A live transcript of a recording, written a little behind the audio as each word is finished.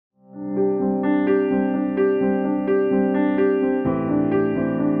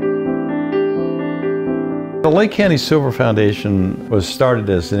The Lake County Silver Foundation was started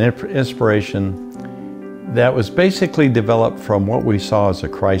as an inspiration that was basically developed from what we saw as a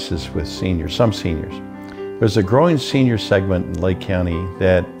crisis with seniors, some seniors. There's a growing senior segment in Lake County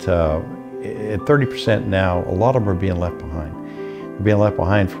that at 30% now, a lot of them are being left behind. They're being left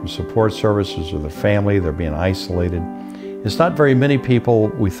behind from support services or their family, they're being isolated. It's not very many people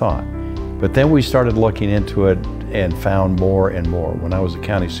we thought, but then we started looking into it and found more and more. When I was a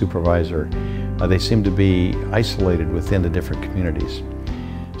county supervisor, they seemed to be isolated within the different communities.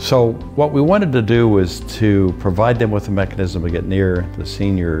 So what we wanted to do was to provide them with a mechanism to get near the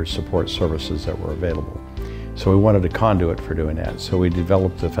senior support services that were available. So we wanted a conduit for doing that. So we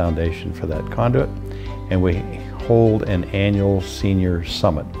developed the foundation for that conduit, and we hold an annual senior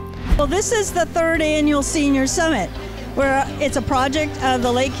summit. Well, this is the third annual senior summit, where it's a project of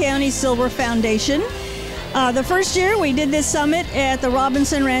the Lake County Silver Foundation. The first year we did this summit at the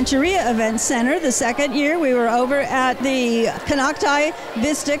Robinson Rancheria Event Center. The second year we were over at the Konocti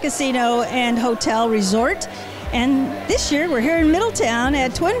Vista Casino and Hotel Resort. And this year we're here in Middletown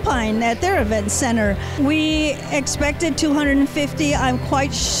at Twin Pine at their event center. We expected 250. I'm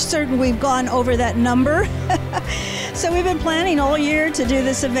quite certain we've gone over that number. So we've been planning all year to do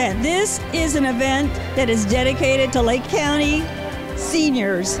this event. This is an event that is dedicated to Lake County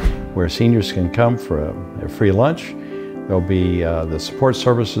seniors. Where seniors can come for a free lunch. There'll be the support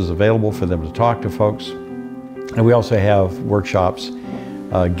services available for them to talk to folks. And we also have workshops,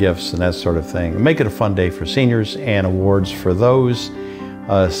 gifts, and that sort of thing. Make it a fun day for seniors, and awards for those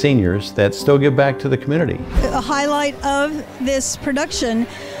seniors that still give back to the community. A highlight of this production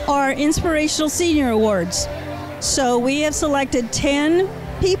are Inspirational Senior Awards. So we have selected 10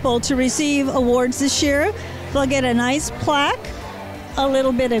 people to receive awards this year. They'll get a nice plaque, a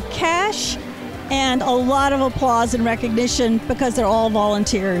little bit of cash, and a lot of applause and recognition because they're all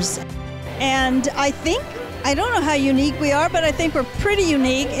volunteers. And I don't know how unique we are, but I think we're pretty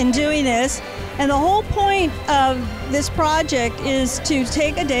unique in doing this. And the whole point of this project is to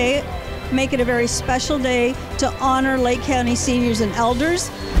take a day, make it a very special day to honor Lake County seniors and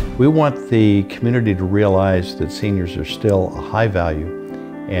elders. We want the community to realize that seniors are still a high value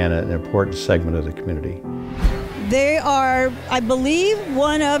and an important segment of the community. They are, I believe,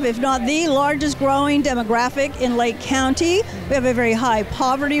 one of, if not the largest growing demographic in Lake County. We have a very high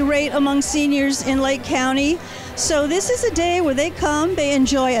poverty rate among seniors in Lake County. So this is a day where they come, they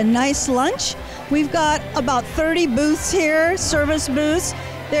enjoy a nice lunch. We've got about 30 booths here, service booths.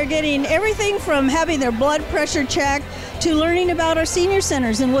 They're getting everything from having their blood pressure checked to learning about our senior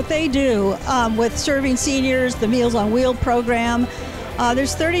centers and what they do with serving seniors, the Meals on Wheels program.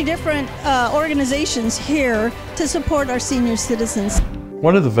 There's 30 different organizations here to support our senior citizens.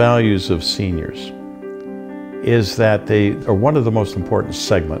 One of the values of seniors is that they are one of the most important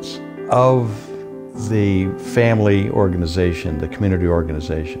segments of the family organization, the community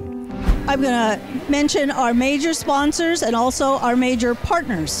organization. I'm going to mention our major sponsors and also our major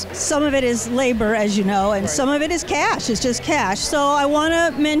partners. Some of it is labor, as you know, and some of it is cash. It's just cash. So I want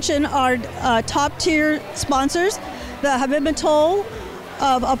to mention our top tier sponsors, the Habibatol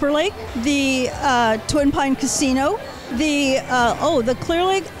of Upper Lake, the Twin Pine Casino, the Clear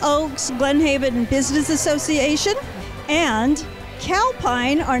Lake Oaks Glenhaven Business Association, and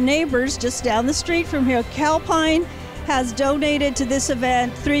Calpine, our neighbors just down the street from here. Calpine has donated to this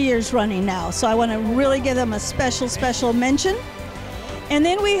event 3 years running now, so I want to really give them a special mention. And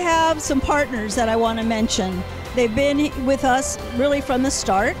then we have some partners that I want to mention. They've been with us really from the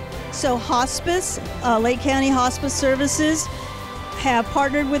start. So Hospice, Lake County Hospice Services, have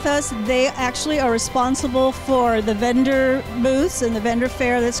partnered with us. They actually are responsible for the vendor booths and the vendor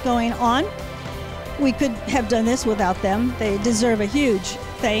fair that's going on. We could have done this without them. They deserve a huge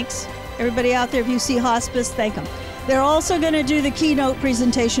thanks. Everybody out there, if you see Hospice, thank them. They're also going to do the keynote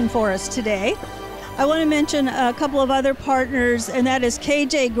presentation for us today. I want to mention a couple of other partners, and that is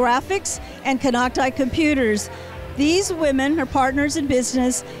KJ Graphics and Konocti Computers. These women are partners in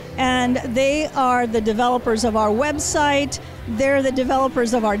business, and they are the developers of our website. They're the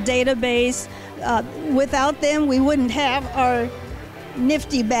developers of our database. Without them, we wouldn't have our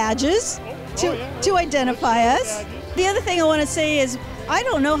nifty badges to identify us. The other thing I want to say is, I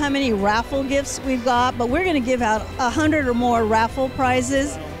don't know how many raffle gifts we've got, but we're going to give out 100 or more raffle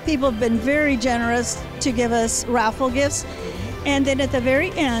prizes. People have been very generous to give us raffle gifts. And then at the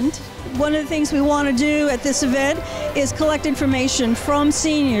very end, one of the things we want to do at this event is collect information from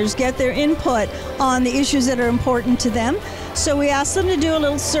seniors, get their input on the issues that are important to them. So we asked them to do a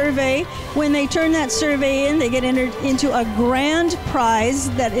little survey. When they turn that survey in, they get entered into a grand prize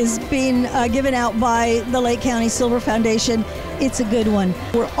that is being given out by the Lake County Silver Foundation. It's a good one.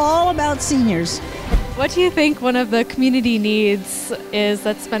 We're all about seniors. What do you think one of the community needs is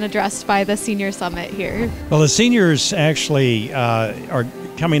that's been addressed by the Senior Summit here? Well, the seniors actually are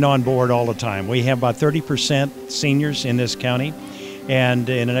coming on board all the time. We have about 30% seniors in this county, and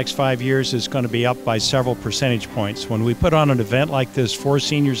in the next 5 years it's going to be up by several percentage points. When we put on an event like this for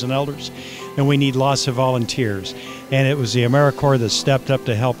seniors and elders, and we need lots of volunteers, and it was the AmeriCorps that stepped up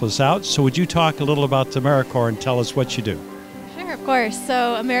to help us out. So would you talk a little about the AmeriCorps and tell us what you do? Sure, of course.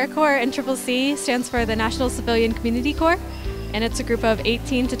 So AmeriCorps NCCC stands for the National Civilian Community Corps, and it's a group of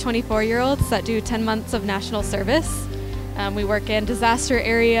 18 to 24-year-olds that do 10 months of national service. We work in disaster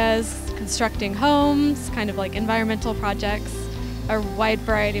areas, constructing homes, kind of like environmental projects, a wide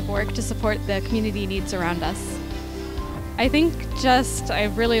variety of work to support the community needs around us. I think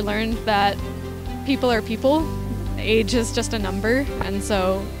I've really learned that people are people. Age is just a number, and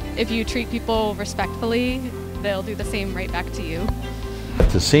so if you treat people respectfully, they'll do the same right back to you.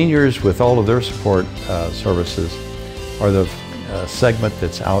 The seniors, with all of their support services, are the segment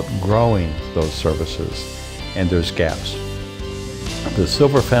that's outgrowing those services, and there's gaps. The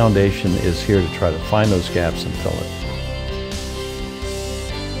Silver Foundation is here to try to find those gaps and fill it.